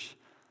church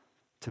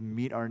to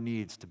meet our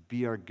needs, to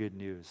be our good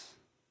news,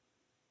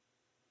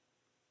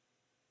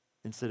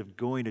 instead of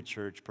going to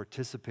church,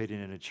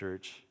 participating in a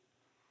church,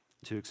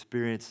 to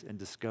experience and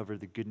discover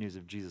the good news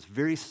of Jesus.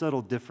 Very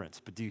subtle difference,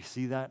 but do you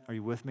see that? Are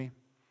you with me?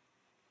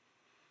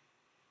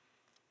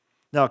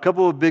 Now, a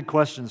couple of big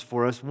questions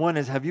for us. One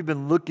is, have you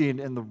been looking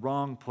in the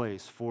wrong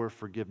place for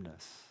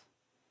forgiveness?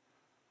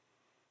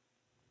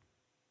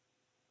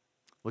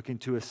 Looking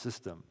to a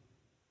system.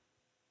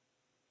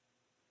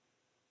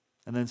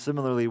 And then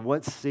similarly,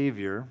 what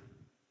Savior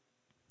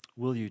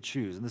will you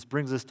choose? And this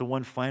brings us to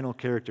one final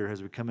character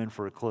as we come in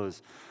for a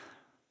close.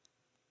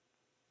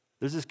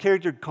 There's this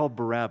character called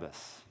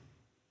Barabbas.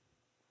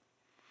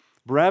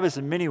 Barabbas,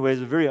 in many ways,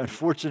 a very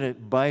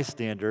unfortunate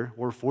bystander,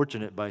 or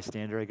fortunate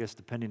bystander, I guess,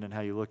 depending on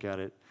how you look at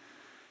it,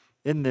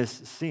 in this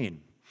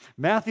scene.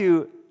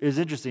 Matthew is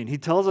interesting. He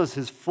tells us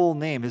his full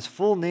name. His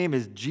full name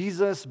is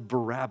Jesus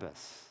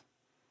Barabbas.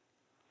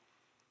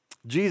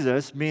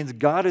 Jesus means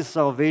God is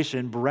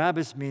salvation.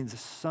 Barabbas means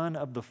son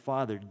of the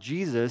Father.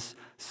 Jesus,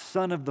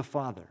 son of the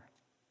Father.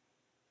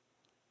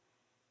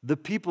 The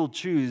people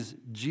choose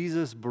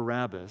Jesus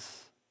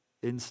Barabbas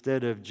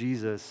instead of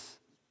Jesus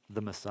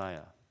the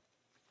Messiah.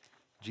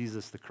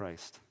 Jesus the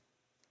Christ.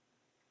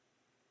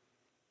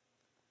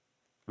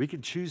 We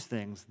can choose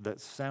things that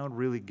sound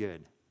really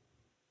good,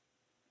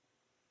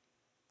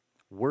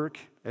 work,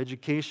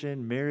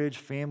 education, marriage,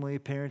 family,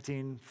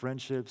 parenting,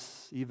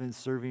 friendships, even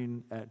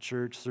serving at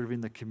church,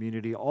 serving the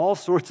community, all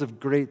sorts of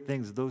great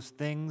things. Those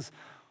things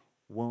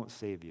won't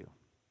save you.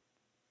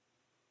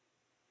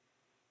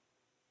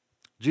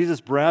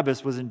 Jesus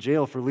Barabbas was in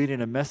jail for leading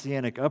a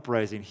messianic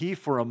uprising. He,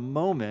 for a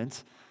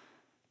moment,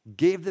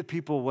 gave the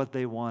people what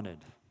they wanted,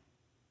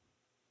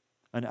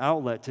 an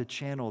outlet to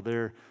channel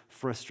their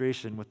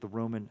frustration with the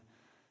Roman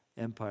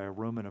Empire,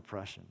 Roman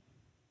oppression.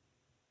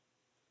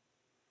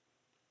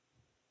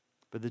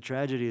 But the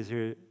tragedy is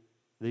here,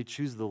 they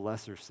choose the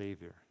lesser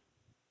Savior.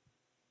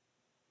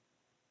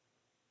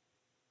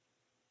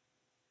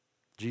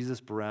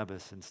 Jesus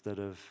Barabbas instead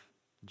of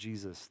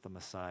Jesus the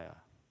Messiah,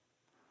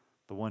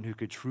 the one who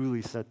could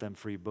truly set them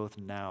free both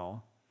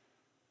now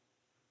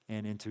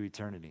and into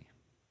eternity.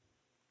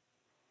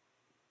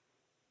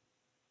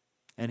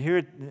 And here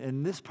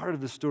in this part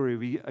of the story,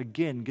 we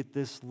again get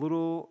this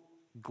little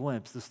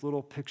glimpse, this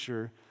little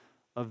picture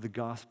of the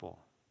gospel.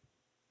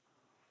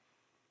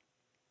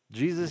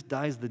 Jesus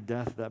dies the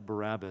death that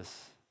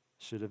Barabbas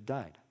should have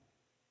died.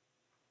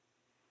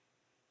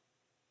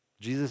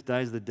 Jesus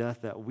dies the death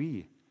that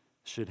we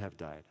should have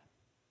died.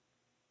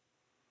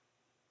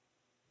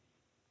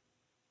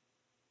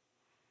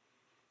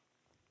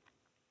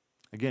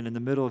 Again, in the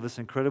middle of this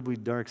incredibly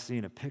dark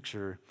scene, a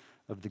picture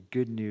of the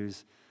good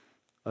news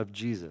of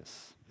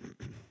Jesus.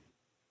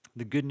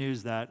 The good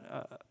news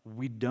that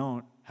we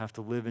don't have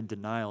to live in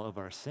denial of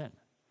our sin.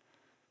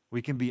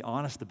 We can be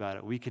honest about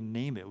it. We can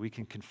name it. We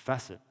can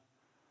confess it.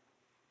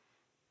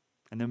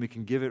 And then we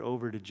can give it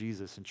over to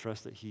Jesus and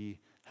trust that he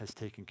has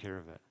taken care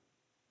of it.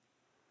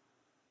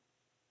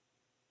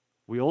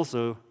 We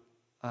also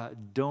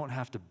don't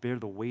have to bear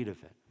the weight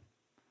of it.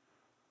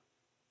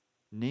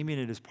 Naming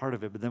it is part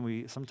of it, but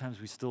then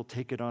sometimes we still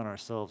take it on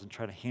ourselves and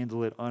try to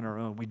handle it on our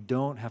own. We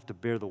don't have to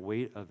bear the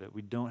weight of it.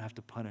 We don't have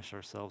to punish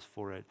ourselves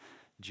for it.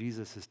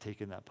 Jesus has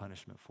taken that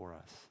punishment for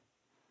us.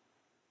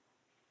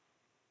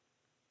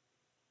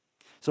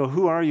 So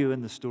who are you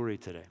in the story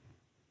today?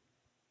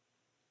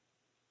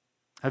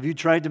 Have you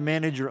tried to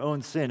manage your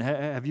own sin?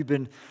 Have you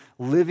been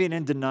living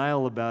in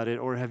denial about it,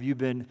 or have you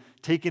been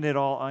taking it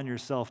all on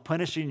yourself,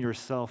 punishing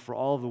yourself for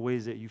all the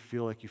ways that you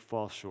feel like you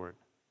fall short?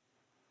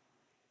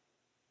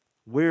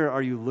 Where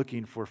are you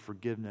looking for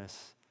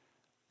forgiveness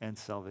and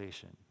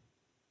salvation?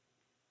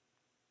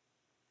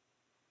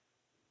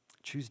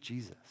 Choose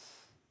Jesus.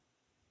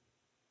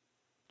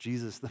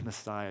 Jesus the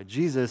Messiah.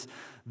 Jesus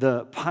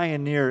the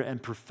pioneer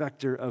and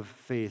perfecter of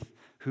faith,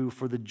 who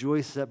for the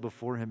joy set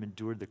before him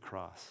endured the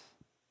cross,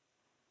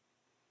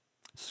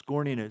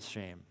 scorning its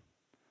shame,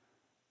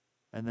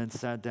 and then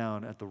sat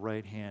down at the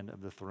right hand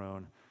of the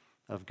throne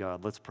of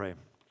God. Let's pray.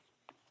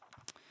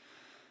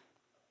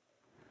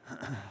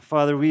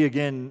 Father, we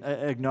again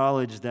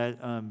acknowledge that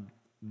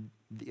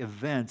the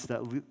events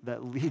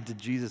that lead to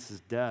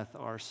Jesus' death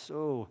are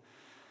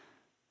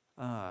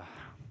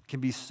can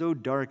be so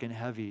dark and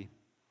heavy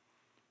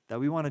that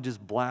we want to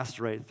just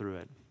blast right through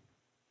it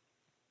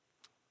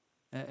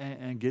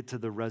and get to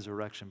the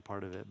resurrection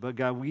part of it. But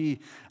God,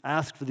 we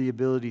ask for the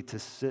ability to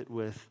sit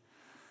with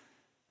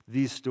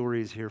these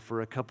stories here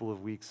for a couple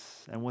of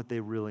weeks and what they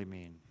really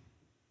mean.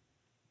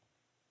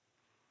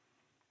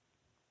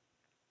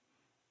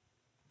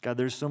 God,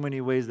 there's so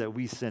many ways that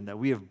we sin, that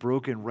we have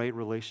broken right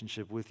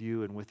relationship with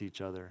you and with each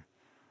other.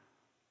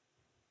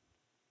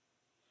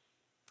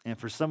 And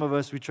for some of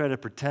us, we try to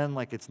pretend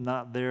like it's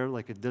not there,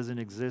 like it doesn't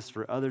exist.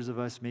 For others of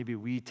us, maybe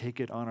we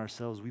take it on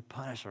ourselves. We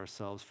punish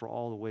ourselves for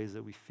all the ways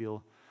that we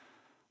feel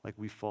like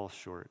we fall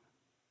short.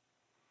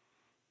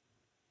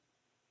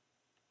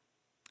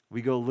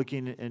 We go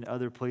looking in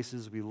other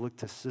places. We look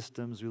to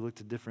systems. We look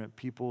to different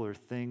people or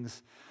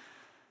things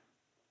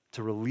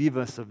to relieve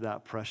us of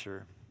that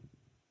pressure.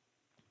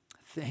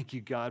 Thank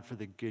you, God, for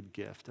the good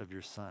gift of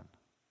your Son,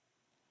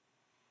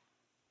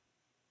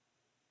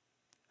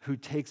 who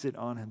takes it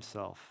on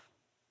himself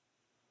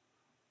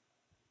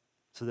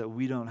so that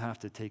we don't have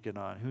to take it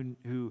on,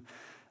 who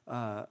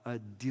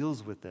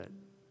deals with it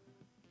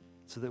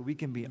so that we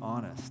can be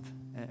honest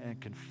and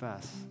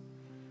confess,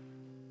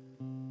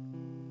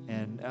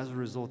 and as a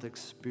result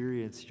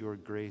experience your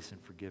grace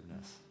and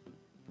forgiveness.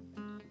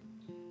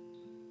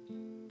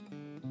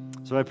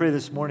 So I pray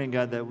this morning,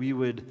 God, that we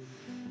would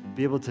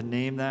be able to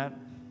name that,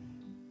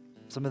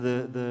 some of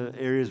the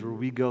areas where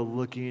we go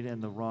looking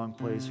in the wrong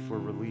place for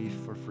relief,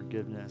 for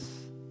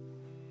forgiveness,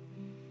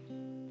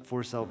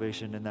 for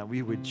salvation, and that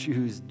we would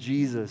choose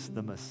Jesus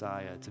the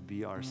Messiah to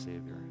be our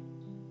Savior,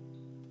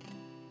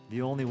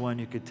 the only one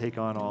who could take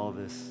on all of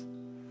this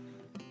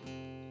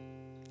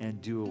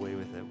and do away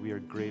with it. We are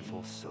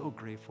grateful, so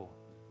grateful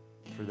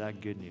for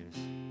that good news.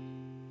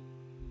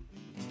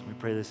 We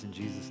pray this in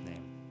Jesus'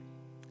 name.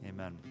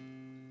 Amen.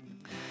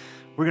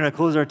 We're going to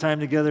close our time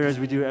together as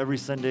we do every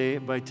Sunday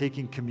by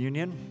taking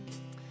communion.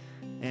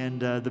 And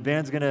the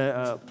band's going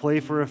to play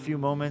for a few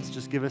moments,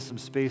 just give us some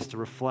space to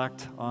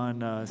reflect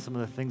on some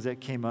of the things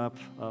that came up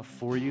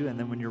for you. And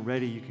then when you're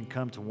ready, you can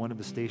come to one of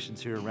the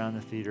stations here around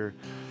the theater.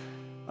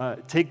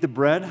 Take the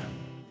bread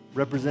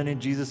representing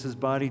Jesus'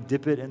 body,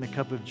 dip it in the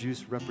cup of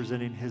juice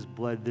representing his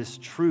blood, this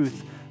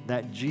truth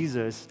that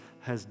Jesus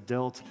has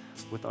dealt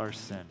with our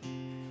sin.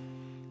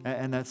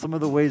 And that some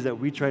of the ways that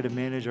we try to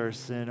manage our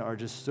sin are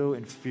just so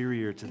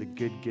inferior to the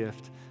good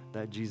gift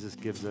that Jesus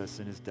gives us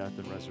in his death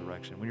and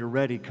resurrection. When you're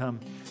ready, come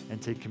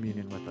and take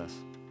communion with us.